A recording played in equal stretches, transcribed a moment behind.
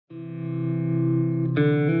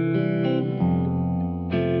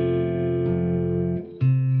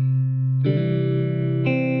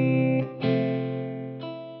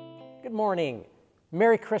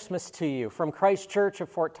Merry Christmas to you from Christ Church of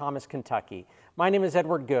Fort Thomas, Kentucky. My name is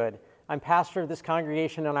Edward Good. I'm pastor of this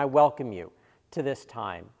congregation, and I welcome you to this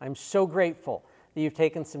time. I'm so grateful that you've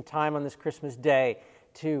taken some time on this Christmas day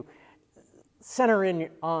to center in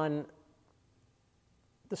on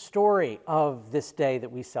the story of this day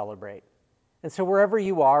that we celebrate. And so wherever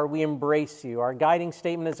you are, we embrace you. Our guiding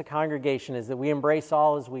statement as a congregation is that we embrace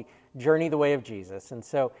all as we journey the way of Jesus. And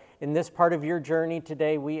so in this part of your journey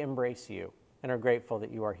today, we embrace you and are grateful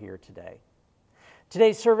that you are here today.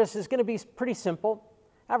 Today's service is going to be pretty simple.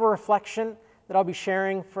 I have a reflection that I'll be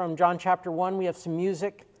sharing from John chapter 1. We have some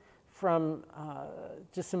music from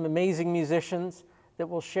just some amazing musicians that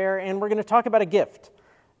we'll share. And we're going to talk about a gift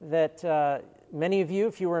that many of you,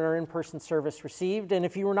 if you were in our in-person service, received. And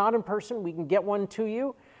if you were not in person, we can get one to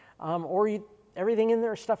you. Everything in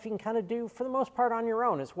there is stuff you can kind of do, for the most part, on your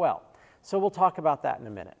own as well. So we'll talk about that in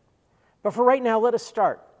a minute. But for right now, let us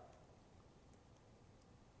start.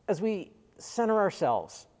 As we center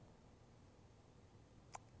ourselves,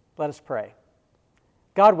 let us pray.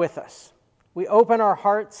 God with us, we open our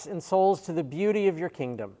hearts and souls to the beauty of your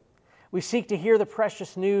kingdom. We seek to hear the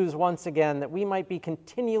precious news once again, that we might be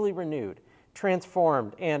continually renewed,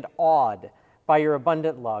 transformed, and awed by your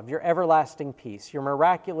abundant love, your everlasting peace, your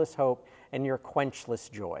miraculous hope, and your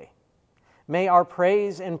quenchless joy. May our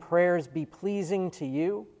praise and prayers be pleasing to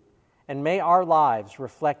you, and may our lives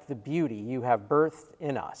reflect the beauty you have birthed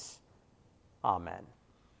in us. Amen.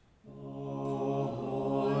 O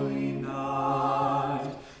holy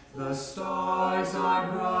night, the stars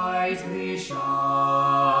are brightly shining.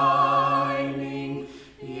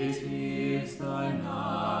 It is the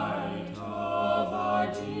night of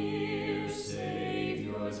our dear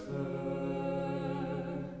Savior's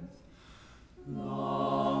birth.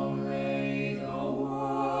 Long lay the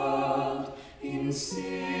world in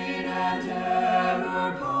sin and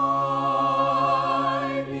error pining,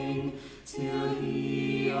 till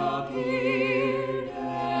he appeared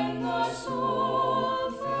and the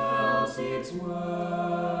soul felt its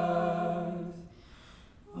worth.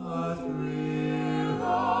 A thrill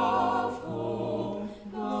of hope,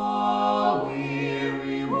 the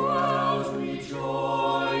weary world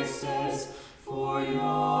rejoices, for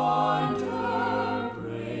yonder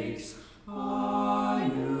breaks a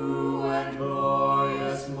new and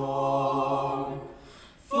glorious morn.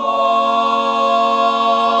 Fall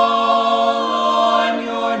on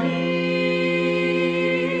your knees,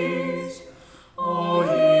 oh,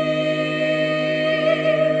 hear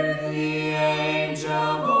the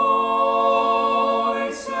angel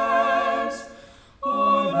voices,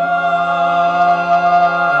 O night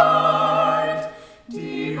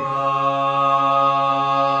divine,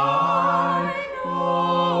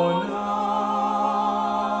 O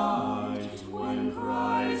night when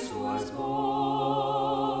Christ was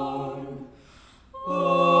born.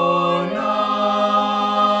 O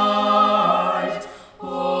night,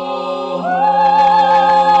 O holy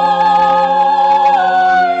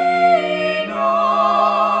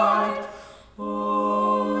night,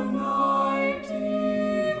 O night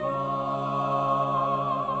divine.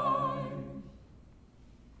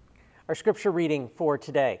 Our scripture reading for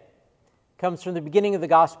today comes from the beginning of the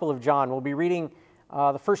Gospel of John. We'll be reading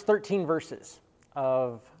the first 13 verses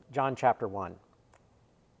of John chapter 1.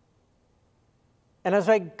 And as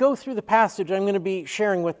I go through the passage, I'm going to be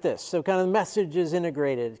sharing with this. So kind of the message is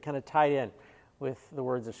integrated, kind of tied in with the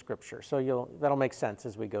words of Scripture. So that'll make sense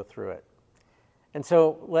as we go through it. And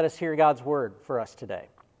so let us hear God's word for us today.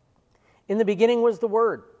 In the beginning was the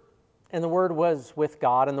Word, and the Word was with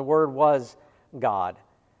God, and the Word was God.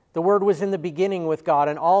 The Word was in the beginning with God,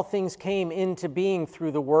 and all things came into being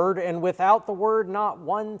through the Word, and without the Word not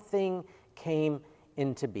one thing came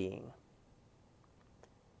into being.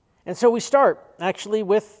 And so we start, actually,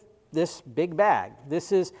 with this big bag.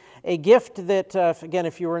 This is a gift that, again,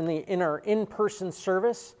 if you were in our in-person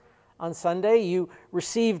service on Sunday, you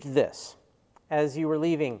received this as you were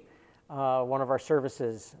leaving one of our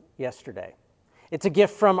services yesterday. It's a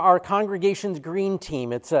gift from our congregation's Green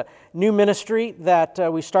Team. It's a new ministry that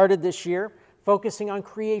we started this year, focusing on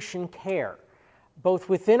creation care, both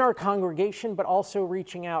within our congregation, but also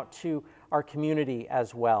reaching out to our community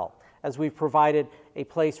as well, as we've provided a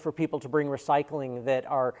place for people to bring recycling that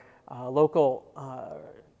our local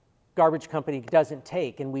garbage company doesn't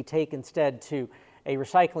take, and we take instead to a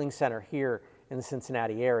recycling center here in the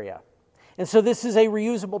Cincinnati area. And so this is a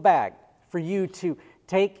reusable bag for you to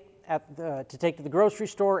take to the grocery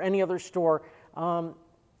store, any other store.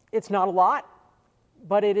 It's not a lot,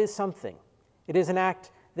 but it is something. It is an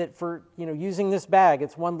act that for using this bag,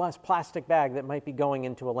 it's one less plastic bag that might be going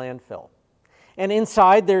into a landfill. And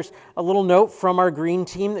inside there's a little note from our Green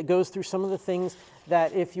Team that goes through some of the things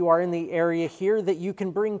that if you are in the area here, that you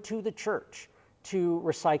can bring to the church to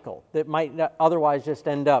recycle, that might not otherwise just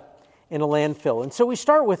end up in a landfill. And so we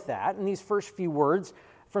start with that in these first few words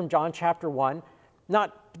from John chapter 1,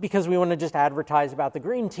 not because we want to just advertise about the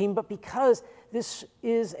green team, but because this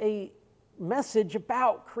is a message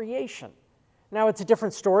about creation. Now, it's a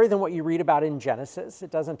different story than what you read about in Genesis. It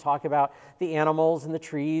doesn't talk about the animals and the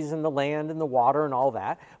trees and the land and the water and all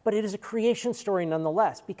that, but it is a creation story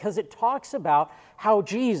nonetheless, because it talks about how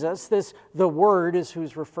Jesus, the Word is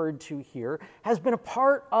who's referred to here, has been a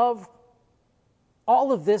part of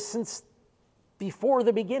all of this since before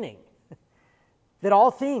the beginning. That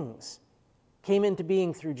all things came into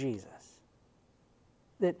being through Jesus.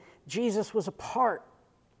 That Jesus was a part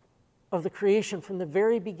of the creation from the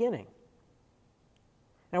very beginning.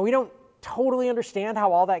 Now, we don't totally understand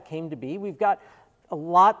how all that came to be. We've got a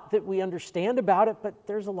lot that we understand about it, but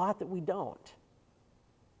there's a lot that we don't.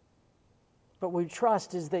 But what we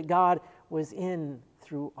trust is that God was in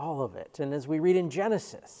through all of it. And as we read in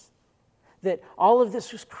Genesis, that all of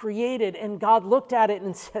this was created and God looked at it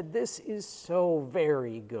and said, this is so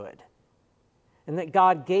very good. And that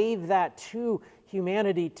God gave that to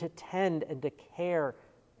humanity to tend and to care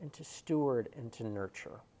and to steward and to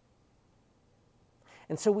nurture.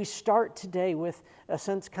 And so we start today with a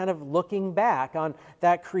sense kind of looking back on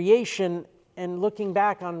that creation and looking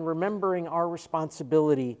back on remembering our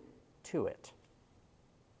responsibility to it.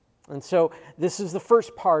 And so this is the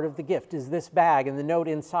first part of the gift, is this bag and the note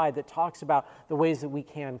inside that talks about the ways that we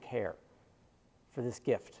can care for this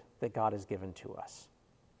gift that God has given to us.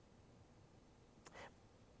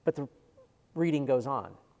 But the reading goes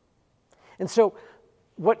on. And so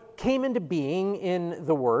what came into being in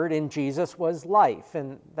the Word, in Jesus, was life,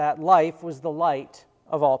 and that life was the light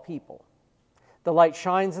of all people. The light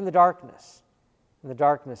shines in the darkness, and the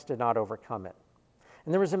darkness did not overcome it.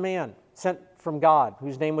 And there was a man sent from God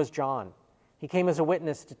whose name was John. He came as a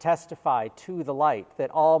witness to testify to the light,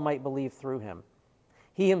 that all might believe through him.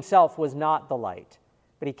 He himself was not the light,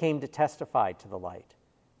 but he came to testify to the light.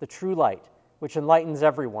 The true light, which enlightens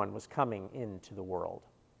everyone, was coming into the world.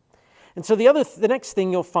 And so the next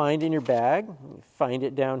thing you'll find in your bag, find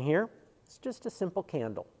it down here, it's just a simple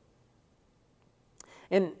candle.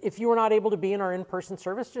 And if you were not able to be in our in-person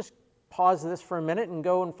service, just pause this for a minute and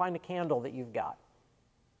go and find a candle that you've got.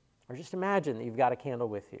 Or just imagine that you've got a candle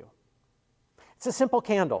with you. It's a simple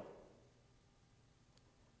candle,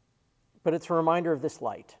 but it's a reminder of this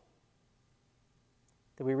light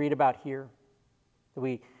that we read about here, that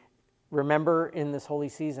we remember in this holy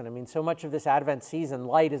season. I mean, so much of this Advent season,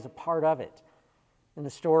 light is a part of it. In the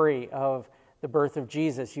story of the birth of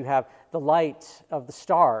Jesus, you have the light of the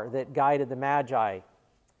star that guided the Magi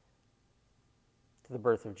to the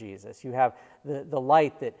birth of Jesus. You have the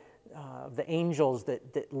light that the angels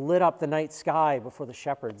that lit up the night sky before the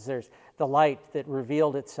shepherds. There's the light that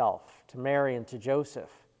revealed itself to Mary and to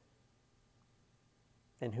Joseph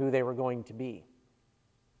and who they were going to be.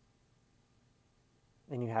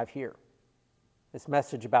 And you have here this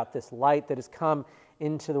message about this light that has come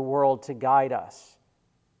into the world to guide us,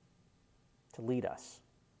 to lead us,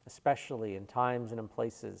 especially in times and in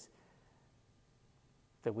places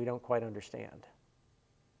that we don't quite understand.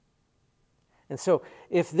 And so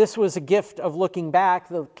if this was a gift of looking back,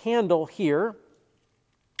 the candle here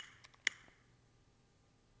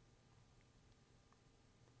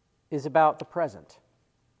is about the present.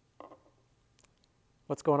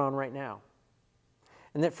 What's going on right now?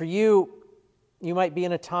 And that for you, you might be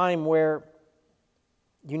in a time where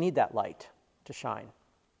you need that light to shine,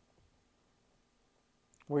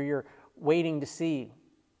 where you're waiting to see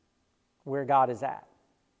where God is at.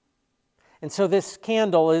 And so this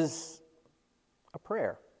candle is a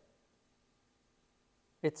prayer.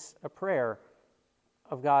 It's a prayer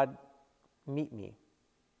of God, meet me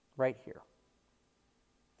right here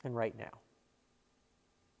and right now.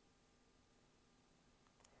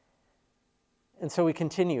 And so we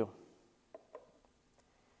continue.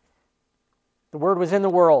 The Word was in the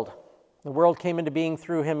world. The world came into being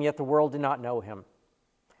through him, yet the world did not know him.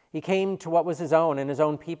 He came to what was his own, and his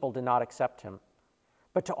own people did not accept him.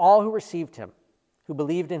 But to all who received him, who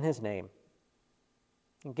believed in his name,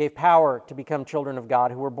 and gave power to become children of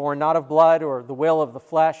God, who were born not of blood or the will of the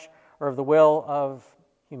flesh or of the will of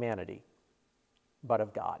humanity, but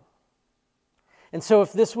of God. And so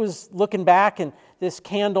if this was looking back and this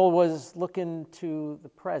candle was looking to the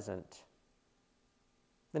present,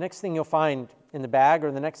 the next thing you'll find in the bag,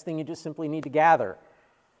 or the next thing you just simply need to gather,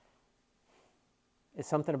 is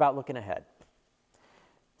something about looking ahead.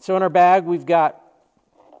 So in our bag, we've got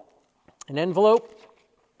an envelope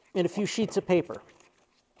and a few sheets of paper.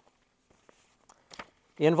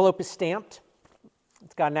 The envelope is stamped,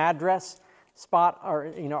 It's got an address spot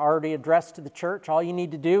already addressed to the church. All you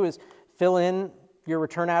need to do is fill in your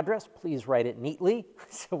return address. Please write it neatly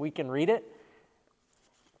so we can read it.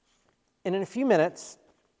 And in a few minutes,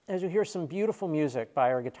 as you hear some beautiful music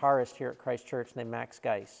by our guitarist here at Christ Church named Max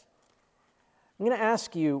Geis, I'm going to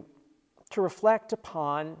ask you to reflect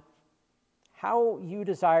upon how you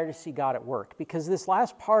desire to see God at work, because this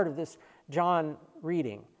last part of this John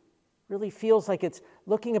reading really feels like it's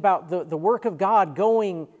looking about the work of God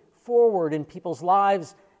going forward in people's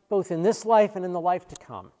lives, both in this life and in the life to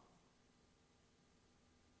come.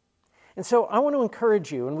 And so I want to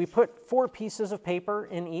encourage you, and we put 4 pieces of paper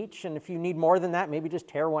in each, and if you need more than that, maybe just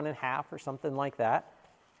tear one in half or something like that,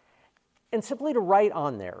 and simply to write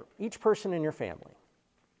on there, each person in your family,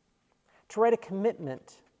 to write a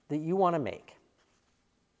commitment that you want to make,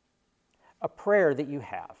 a prayer that you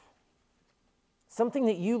have, something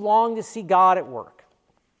that you long to see God at work.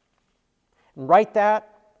 And write that,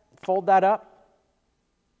 fold that up,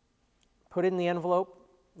 put it in the envelope,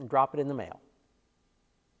 and drop it in the mail.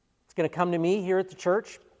 It's going to come to me here at the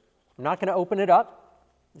church. I'm not going to open it up.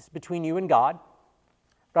 This is between you and God.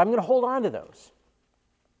 But I'm going to hold on to those.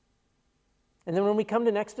 And then when we come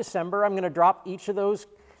to next December, I'm going to drop each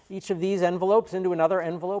of these envelopes into another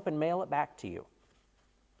envelope and mail it back to you.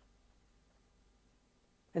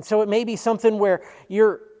 And so it may be something where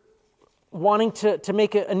you're wanting to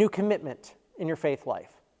make a new commitment in your faith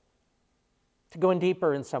life, to go in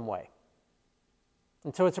deeper in some way.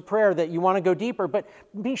 And so it's a prayer that you want to go deeper, but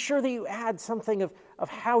be sure that you add something of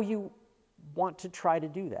how you want to try to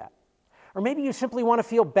do that. Or maybe you simply want to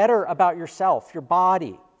feel better about yourself, your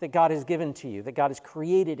body that God has given to you, that God has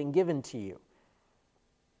created and given to you.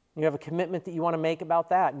 You have a commitment that you want to make about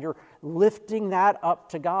that, and you're lifting that up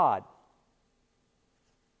to God.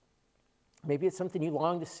 Maybe it's something you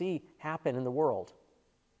long to see happen in the world.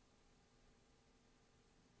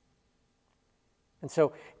 And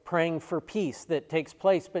so praying for peace that takes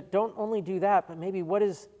place, but don't only do that, but maybe what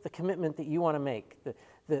is the commitment that you want to make,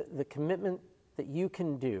 the commitment that you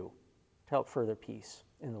can do to help further peace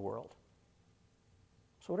in the world.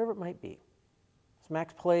 So whatever it might be. As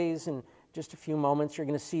Max plays in just a few moments, you're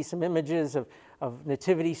going to see some images of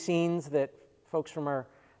nativity scenes that folks from our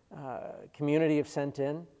community have sent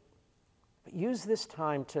in. But use this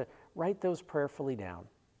time to write those prayerfully down.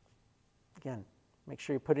 Again, make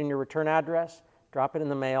sure you put in your return address, drop it in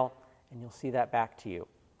the mail, and you'll see that back to you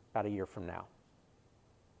about a year from now.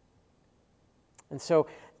 And so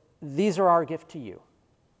these are our gift to you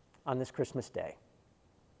on this Christmas day.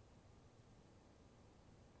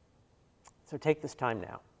 So take this time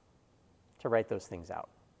now to write those things out.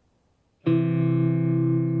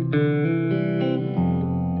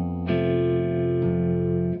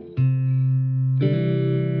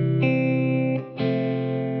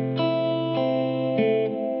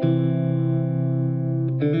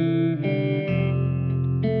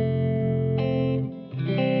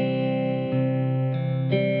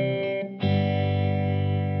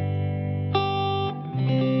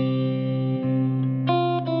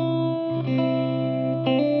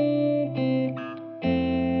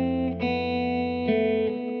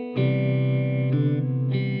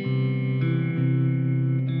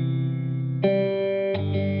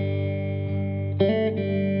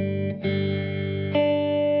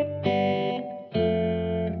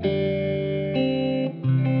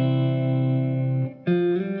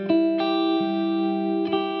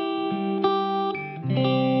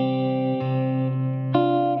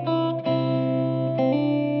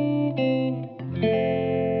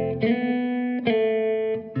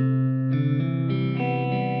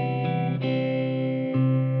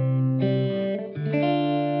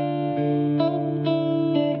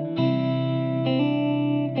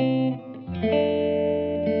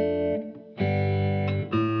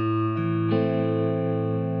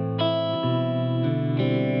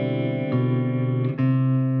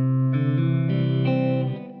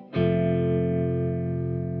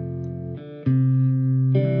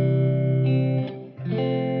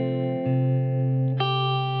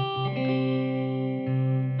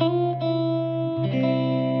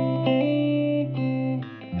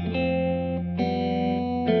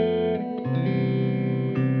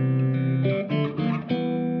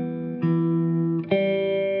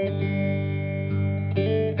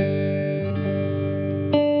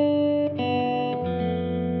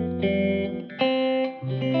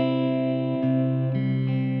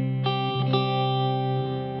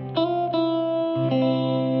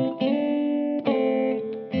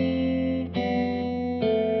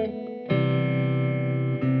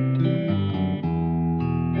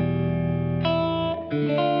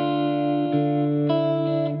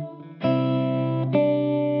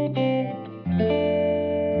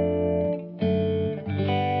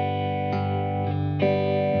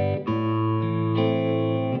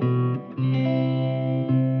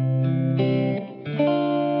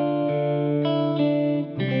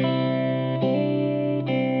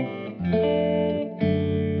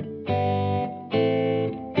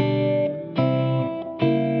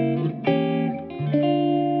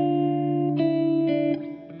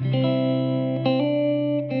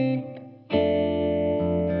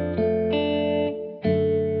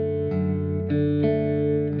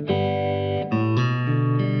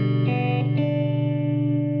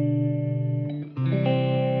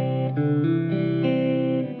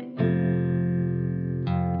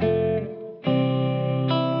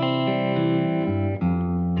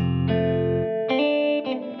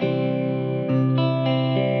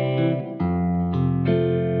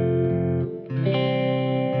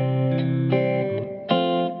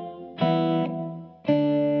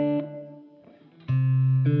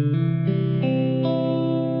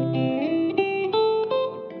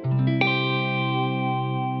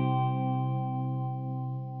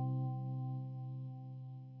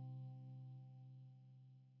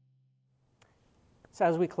 So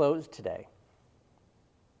as we close today,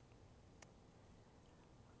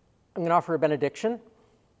 I'm going to offer a benediction.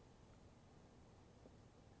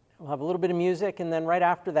 We'll have a little bit of music, and then right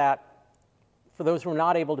after that, for those who are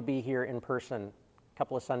not able to be here in person a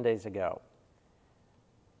couple of Sundays ago,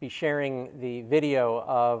 be sharing the video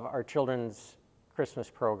of our children's Christmas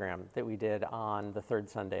program that we did on the third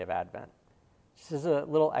Sunday of Advent. This is a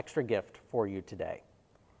little extra gift for you today.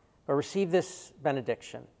 But receive this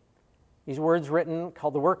benediction. These words written,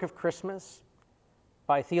 called The Work of Christmas,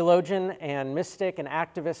 by theologian and mystic and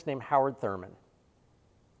activist named Howard Thurman.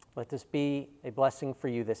 Let this be a blessing for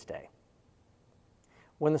you this day.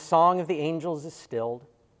 When the song of the angels is stilled,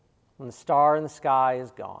 when the star in the sky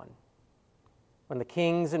is gone, when the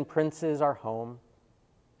kings and princes are home,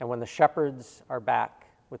 and when the shepherds are back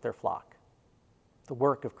with their flock, the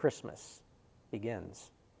work of Christmas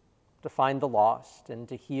begins, to find the lost and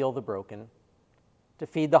to heal the broken, to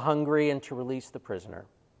feed the hungry and to release the prisoner,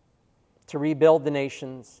 to rebuild the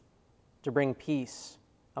nations, to bring peace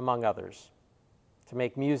among others, to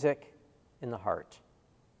make music in the heart.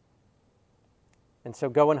 And so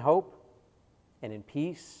go in hope and in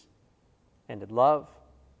peace and in love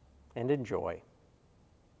and in joy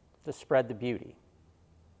to spread the beauty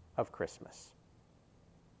of Christmas.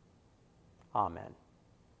 Amen.